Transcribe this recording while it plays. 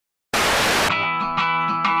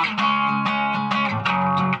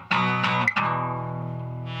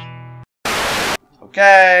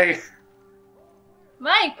Okay.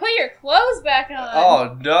 Mike, put your clothes back on.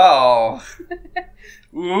 Oh no.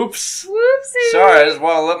 Oops. Whoopsie. Sorry, I just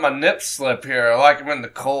want to let my nips slip here. I like them in the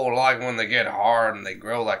cold. I like them when they get hard and they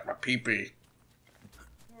grow like my pee-pee.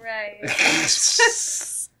 Right.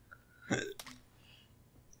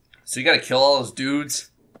 So you gotta kill all those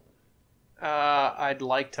dudes? I'd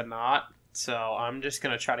like to not, so I'm just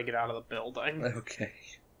gonna try to get out of the building. Okay.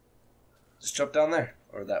 Just jump down there.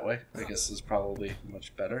 Or that way. I guess is probably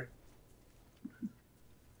much better.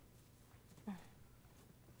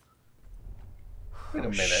 Wait a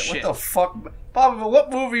minute. Shit. What the fuck? Bob,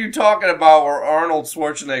 what movie are you talking about where Arnold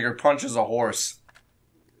Schwarzenegger punches a horse?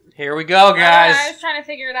 Here we go, guys. I was trying to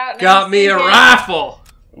figure it out. And Got me a rifle.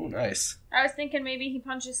 Oh, nice. I was thinking maybe he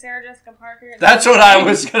punches Sarah Jessica Parker. That's what I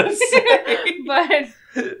was gonna say. But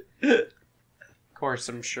Of course,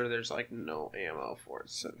 I'm sure there's like no ammo for it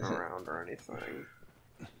sitting around or anything.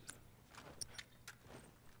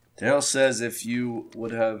 Dale says if you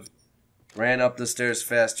would have ran up the stairs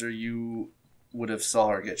faster, you would have saw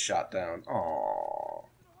her get shot down. Aww.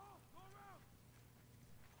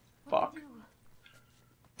 Fuck.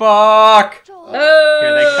 Fuck! oh,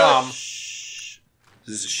 Here they come. This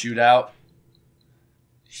is a shootout.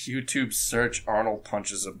 YouTube search Arnold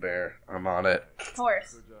punches a bear. I'm on it.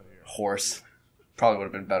 Horse. Horse. Probably would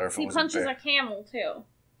have been better if it He was punches a a bear. camel too.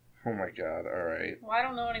 Oh my god, alright. Well, I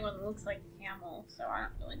don't know anyone that looks like a camel, so I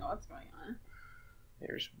don't really know what's going on.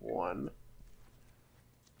 There's one.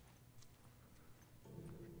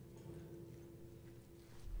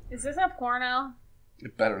 Is this a porno?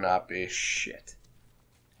 It better not be. Shit.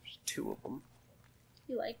 There's two of them.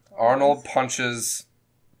 You like pornos? Arnold punches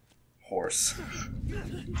horse.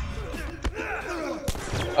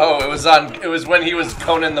 Oh, it was when he was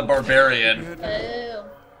Conan the Barbarian. Oh.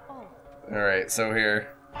 Alright, so here.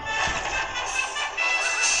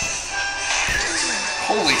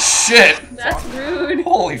 Holy shit! That's rude.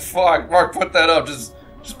 Holy fuck. Mark, put that up. Just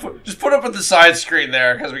put up at the side screen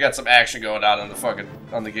there, because we got some action going on in the fucking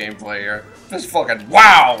on the gameplay here. Just fucking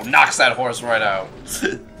wow! Knocks that horse right out.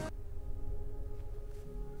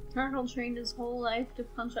 Arnold trained his whole life to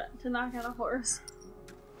knock out a horse.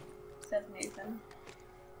 Says Nathan.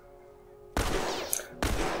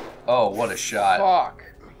 Oh, what a shot. Fuck.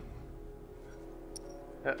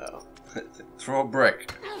 Uh-oh. Throw a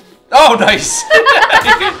brick. Oh, nice!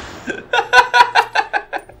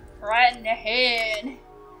 Right in the head.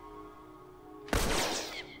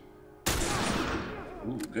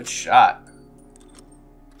 Ooh, good shot.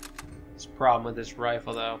 This problem with this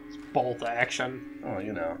rifle, though, it's bolt action. Oh,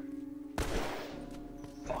 you know.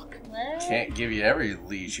 Fuck. What? Can't give you every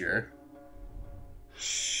leisure.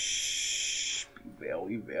 Shh. Be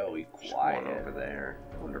very, very There's quiet. one over there.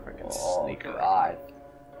 I wonder if I can Oh, sneak around. God.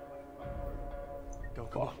 Go,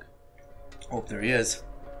 fuck. Oh, there he is.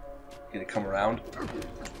 Gonna come around.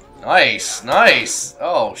 Nice, nice.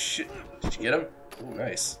 Oh, shit. Did you get him? Oh,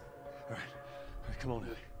 nice. Alright, come on,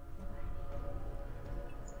 Eddie.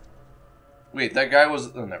 Wait, that guy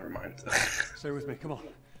was... Oh, never mind. Stay with me, come on.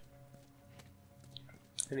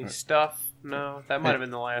 Any stuff? No, that might have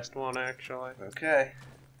been the last one, actually. Okay.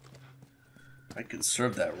 I can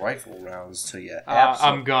serve that rifle rounds to you.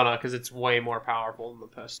 I'm gonna, because it's way more powerful than the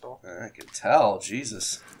pistol. I can tell.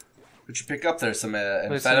 Jesus. What'd you pick up there? Some Listen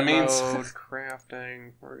amphetamines? mode,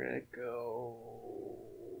 crafting. We're gonna go.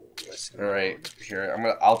 Listen All right, mode.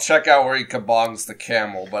 here. I'll check out where he kabongs the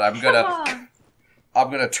camel, but I'm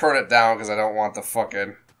gonna turn it down because I don't want the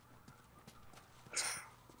fucking.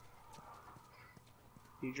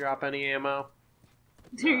 You drop any ammo?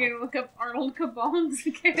 You're gonna look up Arnold Kabong's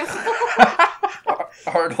camel.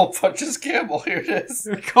 Arnold punches camel. Here it is.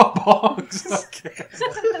 Kabongs. Okay.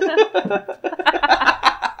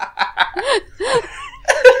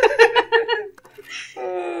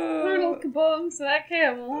 Arnold Kabong's that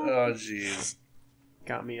camel. Oh, jeez.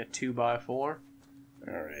 Got me a 2x4. All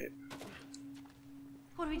right.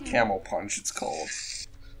 What are we doing? Camel punch. It's called.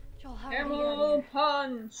 Joel, how are we getting out of Camel here?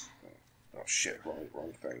 punch. Oh shit!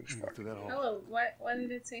 Wrong thing. Fuck. Through that hole. Hello. What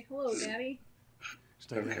did it say? Hello, Daddy.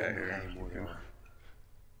 Stay with Okay, me. here. I'm working on it.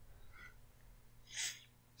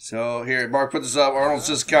 So here, Mark put this up. Arnold's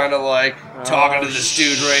just kind of like talking to this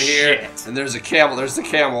dude right here, shit. and there's a camel. There's the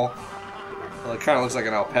camel. Well, it kind of looks like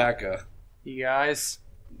an alpaca. You guys,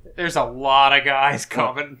 there's a lot of guys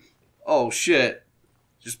coming. Oh shit!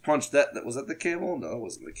 Just punched that. Was that the camel? No, it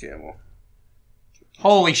wasn't the camel.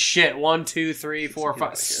 Holy shit! 1, 2, 3, 4, Get 5,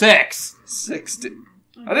 out of here. 6. 6.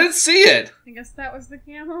 I didn't see it. I guess that was the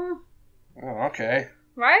camel. Oh, okay.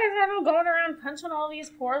 Why is Arnold going around punching all these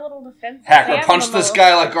poor little defenseless Hacker, punch this animals?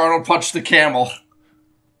 guy like Arnold punched the camel.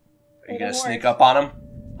 Are you gonna Little sneak horse. up on him?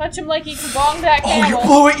 Punch him like he kabonged that Oh, camel. you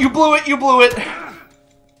blew it! You blew it! You blew it!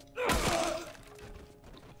 Oh,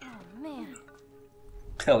 man.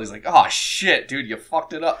 Ellie's like, oh shit, dude, you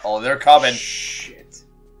fucked it up. Oh, they're coming. Shit.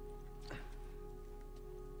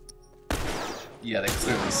 Yeah, they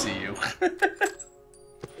clearly see you.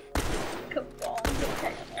 Kabong.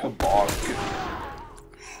 Kabong.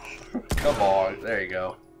 Come on, there you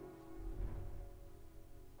go.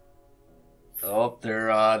 Oh,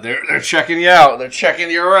 they're checking you out. They're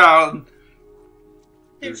checking you around.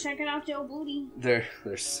 They're checking out Joe Booty.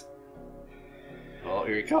 There's. Oh,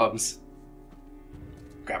 here he comes.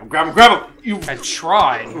 Grab him! Grab him! Grab him! You. I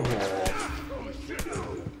tried.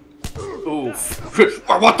 Oof!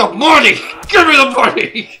 I want the money. Give me the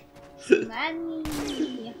money.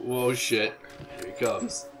 Money. Whoa, shit! Here he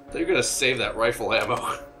comes. They're gonna save that rifle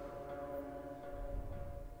ammo.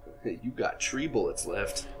 Hey, you got tree bullets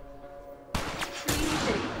left.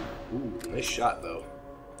 Ooh, nice shot though.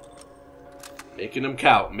 Making them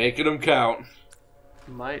count. Making them count.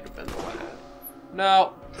 Might have been the last.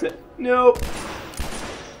 No. Nope.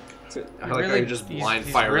 I like how Really, you're just blind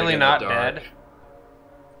he's firing really in not the dark. dead.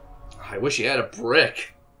 I wish he had a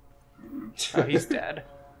brick. Oh, he's dead.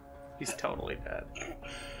 He's totally dead.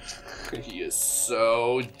 He is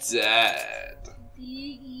so dead.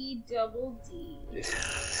 D-E-double-D.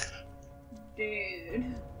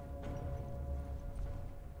 Dude.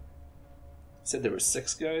 Said there were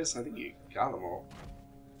 6 guys? I think you got them all.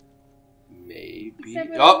 Maybe. Except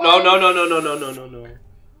for Oh, the no, one- no, no, no, no, no, no, no, no.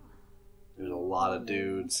 There's a lot of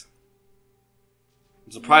dudes.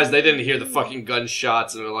 I'm surprised they didn't hear the fucking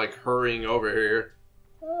gunshots and are like hurrying over here.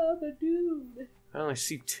 Oh, the dude. I only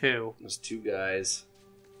see 2. There's 2 guys.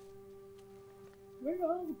 Where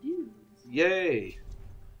are all the dudes? Yay!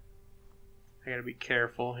 I gotta be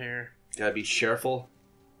careful here. Gotta be careful.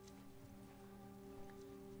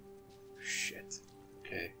 Shit.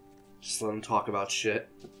 Okay. Just let them talk about shit.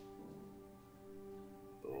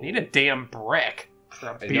 I need a damn brick for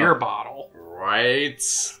a I beer know. bottle. Right.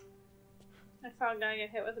 I saw a guy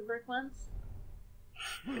get hit with a brick once.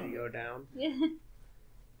 There you go down. Yeah.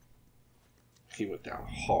 He went down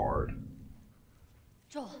hard.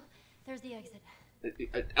 Joel, there's the exit.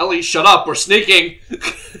 Ellie, shut up! We're sneaking!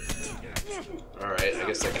 Alright, I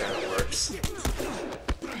guess that kind of works.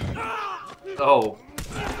 Oh.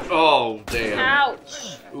 Oh, damn.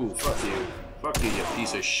 Ouch. Ooh, fuck you. Fuck you, you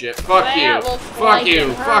piece of shit. Fuck That you! looks Fuck like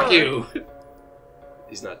you! it Fuck hurt. you!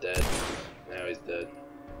 He's not dead. Now he's dead.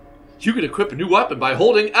 You can equip a new weapon by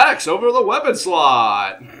holding X over the weapon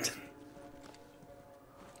slot!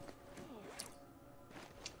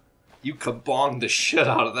 You kabonged the shit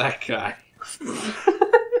out of that guy.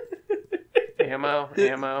 Ammo,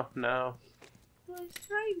 ammo, no. I was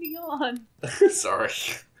trying to yawn. Sorry.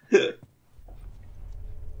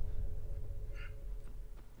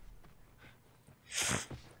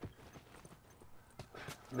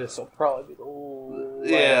 This will probably be the last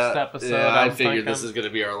Yeah, episode. yeah, I I'm figured this thinking. is going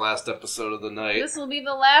to be our last episode of the night. This will be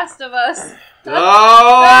the last of us.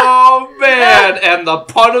 Oh, man! And the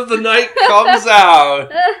pun of the night comes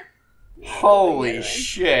out. Holy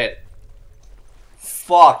shit.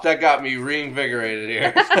 Fuck, that got me reinvigorated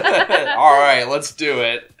here. Alright, let's do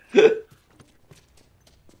it. Are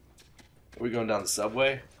we going down the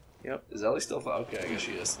subway? Yep. Is Ellie still... Okay, I guess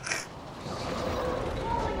she is.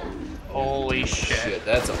 Holy shit. Shit,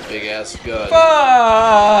 that's a big-ass gun. Fuck!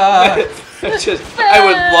 I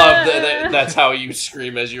would love that. That's how you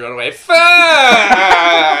scream as you run away. Fuck!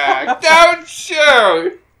 Don't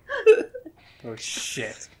shoot! Oh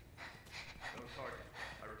shit.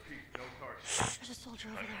 There's a soldier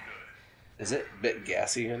over there. Is it a bit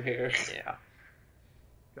gassy in here? Yeah.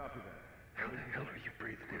 Copy that. How the hell are you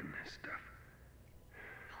breathing in this stuff?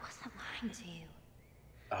 I wasn't lying to you.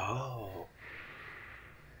 Oh.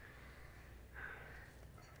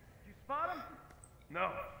 You spot him? No,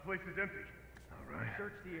 the place is empty. All right.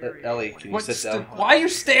 Search the area. Ellie, can you What? sit down? Why are you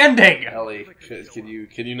standing? Ellie,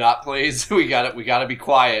 can you not, please? We gotta be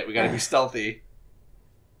quiet. We gotta be stealthy.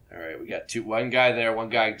 All right, we got one guy there. One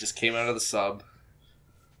guy just came out of the sub.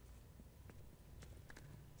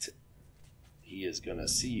 He is gonna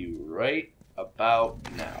see you right about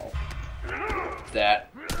now. That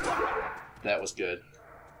was good.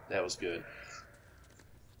 That was good.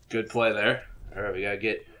 Good play there. All right, we gotta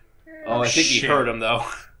get. Oh, I think he Shit. heard him though.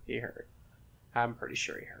 He heard. I'm pretty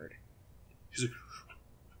sure he heard. He's like,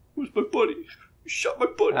 "Where's my buddy? You shot my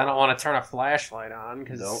buddy." I don't want to turn a flashlight on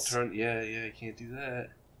because Don't turn. Yeah, you can't do that.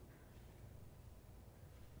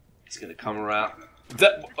 He's gonna come around.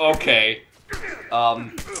 Okay.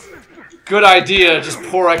 Good idea. Just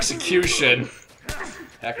poor execution.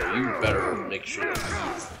 Hacker, you better make sure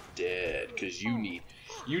that he's dead, because you need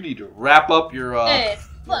You need to wrap up your, Hey,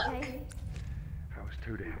 look. Okay. I was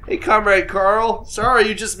too damn Hey, Comrade Carl. Sorry,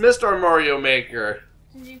 you just missed our Mario Maker.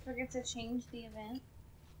 Did you forget to change the event?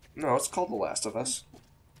 No, it's called The Last of Us.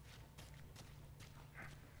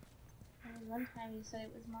 One time you said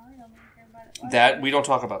it was Mario Maker, but it wasn't. That, we don't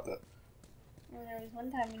talk about that. Well, there was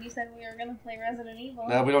one time when you said we were gonna play Resident Evil.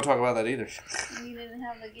 No, we don't talk about that either. And you didn't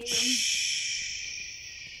have the game. Shut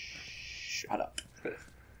up.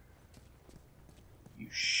 You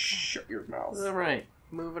shut your mouth. Alright,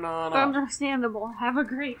 moving on up. Understandable. Have a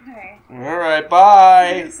great day. Alright,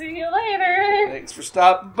 bye. See you later. Thanks for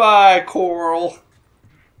stopping by, Coral.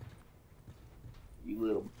 You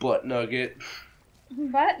little butt nugget.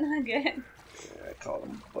 Butt nugget. Yeah, I called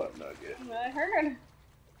him butt nugget. I heard.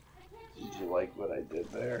 Did you like what I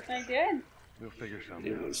did there? I did. We'll figure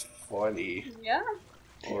something It out. was funny. Yeah.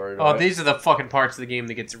 Or Oh, these are the fucking parts of the game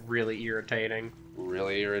that gets really irritating.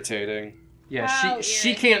 really irritating. Yeah, How she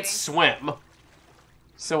irritating. can't swim.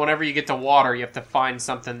 So whenever you get to water, you have to find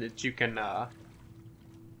something that you can,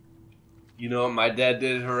 You know what my dad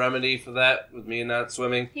did her remedy for that with me not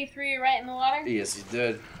swimming? He threw you right in the water? Yes, he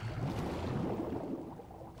did.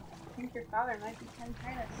 I think your father might be Ken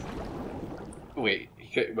Titus. Wait,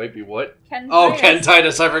 it might be what? Ken Oh, Titus. Ken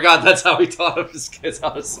Titus. I forgot that's how he taught his kids how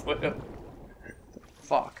to swim.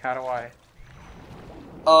 fuck, how do I...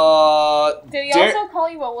 Did he also call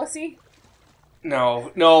you a wussy?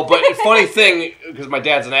 No, but funny thing, because my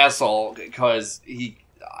dad's an asshole, because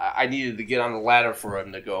I needed to get on the ladder for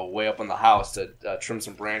him to go way up in the house to trim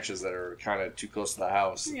some branches that are kind of too close to the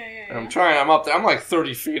house. Yeah. And I'm up there, I'm like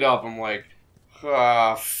 30 feet up, I'm like,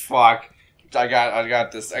 fuck. I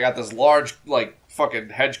got this large, like, fucking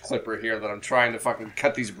hedge clipper here that I'm trying to fucking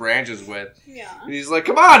cut these branches with. Yeah. And he's like,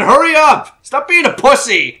 come on, hurry up! Stop being a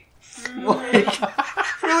pussy! Like,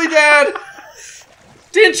 really, Dad?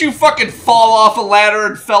 Didn't you fucking fall off a ladder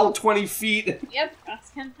and fell 20 feet? Yep, that's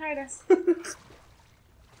Ken Titus.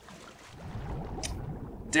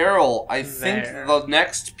 Daryl, I think There. the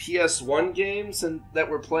next PS1 games that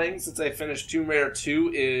we're playing since I finished Tomb Raider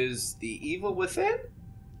 2 is The Evil Within?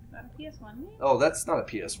 Is that a PS1 game? Oh, that's not a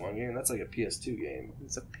PS1 game. That's like a PS2 game.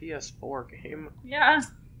 It's a PS4 game. Yeah.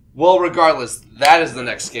 Well, regardless, that is the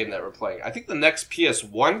next game that we're playing. I think the next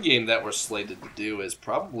PS1 game that we're slated to do is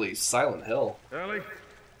probably Silent Hill. Ellie?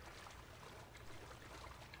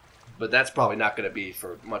 But that's probably not going to be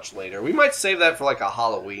for much later. We might save that for like a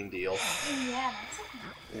Halloween deal. Yeah, that's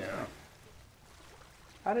Yeah.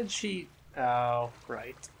 How did she... Oh,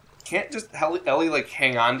 right. Can't just Ellie like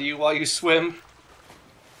hang on to you while you swim?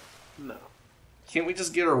 No. Can't we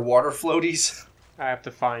just get her water floaties? I have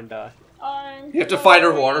to find, You have to find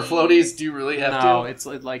her water floaties? Do you really have No, to? it's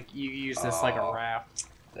like, you use this like a Oh. raft.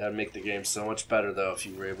 That'd make the game so much better, though, if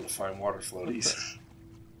you were able to find water floaties.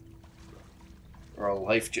 Or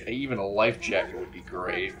even a life jacket would be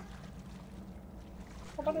great.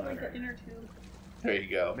 How about like an inner tube? There you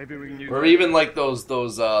go. Maybe we can use Or even like those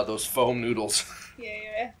foam noodles.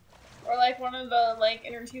 Yeah. Or like one of the like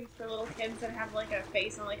inner tubes for little kids that have like a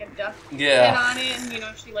face and like a duck head Yeah. on it,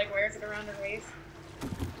 and she like wears it around her waist.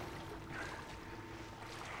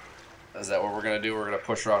 Is that what we're gonna do? We're gonna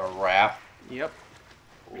push her on a raft. Yep.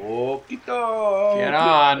 Okey-doke. Get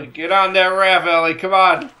on. Get on that raft, Ellie. Come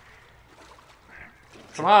on.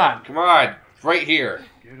 Come on. Come on. Right here.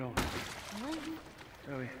 Get on.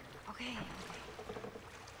 Ellie. Okay.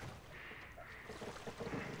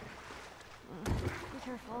 Be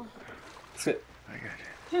careful. I got you.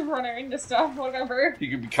 Just run her into stuff, whatever.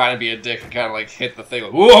 You could kind of be a dick and kind of like hit the thing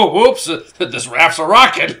like, whoa, whoops, this raft's a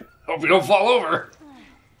rocket. Hope you don't fall over.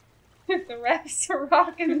 The rafts are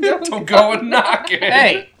rocking. Don't go and knock it.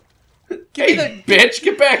 Hey! Hey, bitch,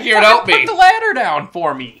 get back here and help me. Put the ladder down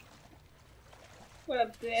for me. What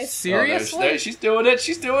a bitch. Seriously? Oh, she's doing it.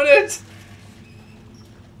 She's doing it.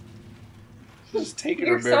 She's taking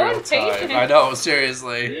You're her so burial time. impatient. I know,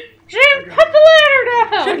 seriously. Jim, put the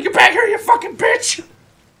ladder down! Get back here, you fucking bitch.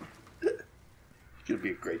 It's gonna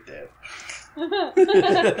be a great day.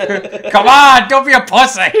 Come on, don't be a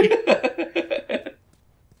pussy. Let's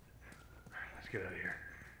get out of here.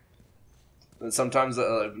 And sometimes,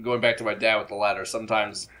 going back to my dad with the ladder,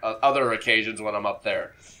 sometimes other occasions when I'm up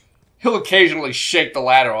there, he'll occasionally shake the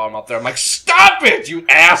ladder while I'm up there. I'm like, stop it, you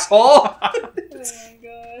asshole! Oh my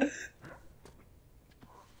god.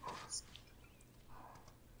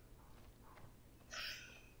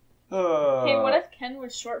 Hey, what if Ken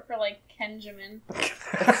was short for like Kenjamin?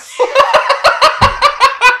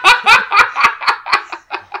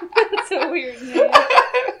 That's a weird name. Hey,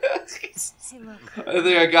 look. I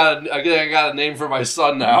think I got a name for my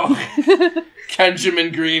son now.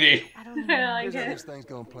 Kenjamin Greeny. I don't I know. like Here's how it. this thing's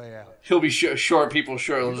gonna play out. He'll be short people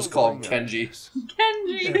short. They'll just call him Kenji.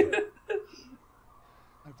 Kenji. Matter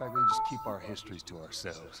of fact, we just keep our histories to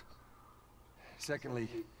ourselves. Secondly,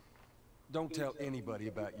 don't tell anybody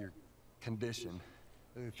about your condition.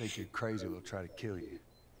 They think you're crazy, they'll try to kill you.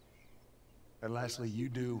 And lastly, you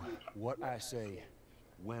do what I say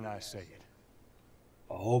when I say it.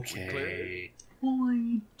 Okay.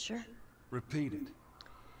 Sure. Repeat it.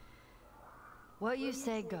 What you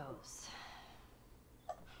say goes.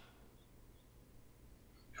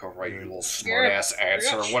 All right, you little smart-ass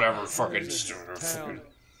answer, whatever fucking... Town.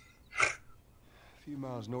 A few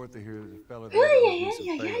miles north of here, there's a fella there that owes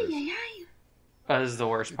me some favors. This is the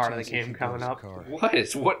worst part of the Chance if game he coming drives a up. car.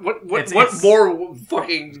 What? What It's- more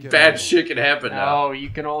fucking bad shit can happen now? Oh, you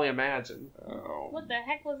can only imagine. Oh, What the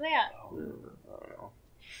heck was that? I don't know.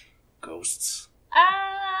 Ghosts.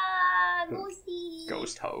 Ah, ghosty.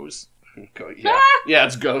 Ghost hose. Yeah, yeah,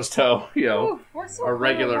 it's Ghost Ho. Yo, Ooh, we're so a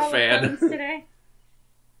regular full of fan. puns today.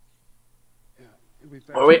 It'll be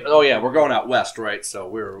fast. Oh wait, oh yeah, we're going out west, right? So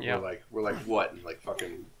we're Yeah. we're like what, in like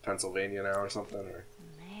fucking Pennsylvania now or something, or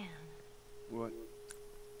Man, What?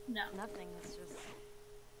 No. nothing. It's just.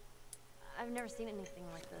 I've never seen anything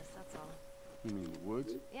like this, that's all. You mean the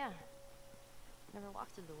woods? Yeah. Never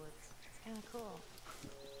walked through the woods. It's kind of cool.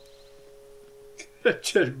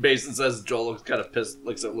 Mason says Joel looks kind of pissed.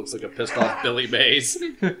 Looks like a pissed off Billy Mays.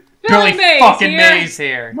 Billy Mays fucking here. Mays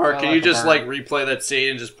here. Mark, I can like you the just burn. like replay that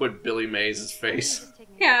scene and just put Billy Mays' face? Just take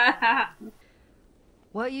me- Yeah.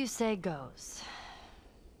 What you say goes.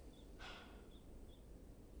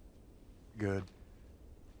 Good.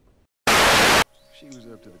 She was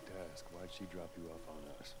up to the task. Why'd she drop you off on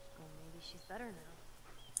us? Well, maybe she's better now.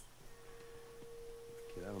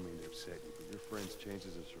 Kid, I don't mean to upset you, but your friend's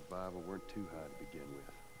chances of survival weren't too high to begin with.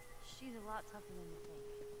 She's a lot tougher than you think.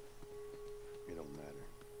 It don't matter.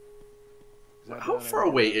 Is that How down far there?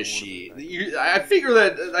 away is I she? wanna-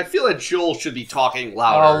 I feel that Joel should be talking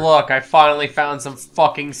louder. Oh look, I finally found some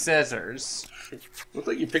fucking scissors. Looked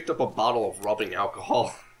like you picked up a bottle of rubbing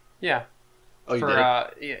alcohol. Yeah. Oh, you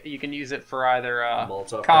For did? you can use it for either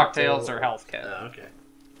Molotov cocktails cocktail? or health kit. Oh, okay.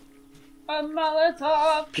 A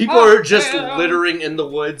Molotov. People are just cocktail. littering in the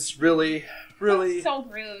woods. Really? Really? So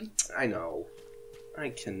rude. I know. I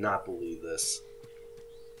cannot believe this.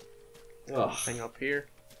 Ugh. Thing up here.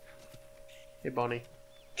 Hey, Bunny.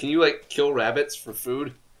 Can you, like, kill rabbits for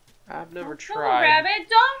food? I've never Kill tried. a rabbit.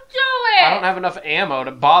 Don't do it. I don't have enough ammo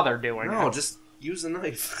to bother doing No, it. just use a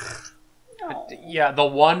knife. No. Yeah, the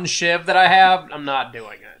one shiv that I have, I'm not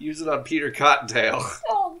doing it. Use it on Peter Cottontail.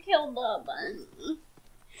 Don't kill the bunny.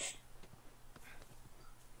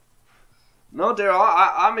 No, Daryl,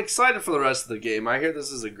 I'm excited for the rest of the game. I hear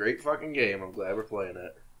this is a great fucking game. I'm glad we're playing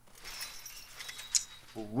it.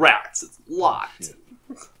 Rats, it's locked.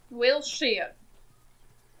 Will shit.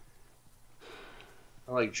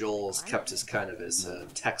 I like Joel's kept his kind of his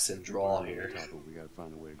Texan drawl here. We gotta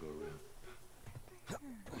find a way to go around.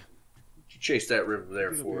 You chase that river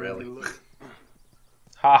there for, Ellie.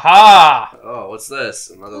 Haha! Oh, what's this?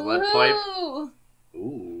 Another lead pipe? Ooh.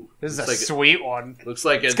 Ooh. This is a Looks like sweet one. Looks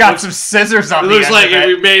like It's got some scissors on It the looks end like of if it.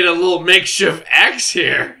 we made a little makeshift axe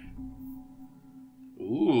here.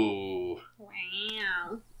 Ooh.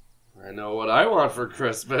 Wow. I know what I want for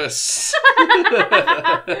Christmas.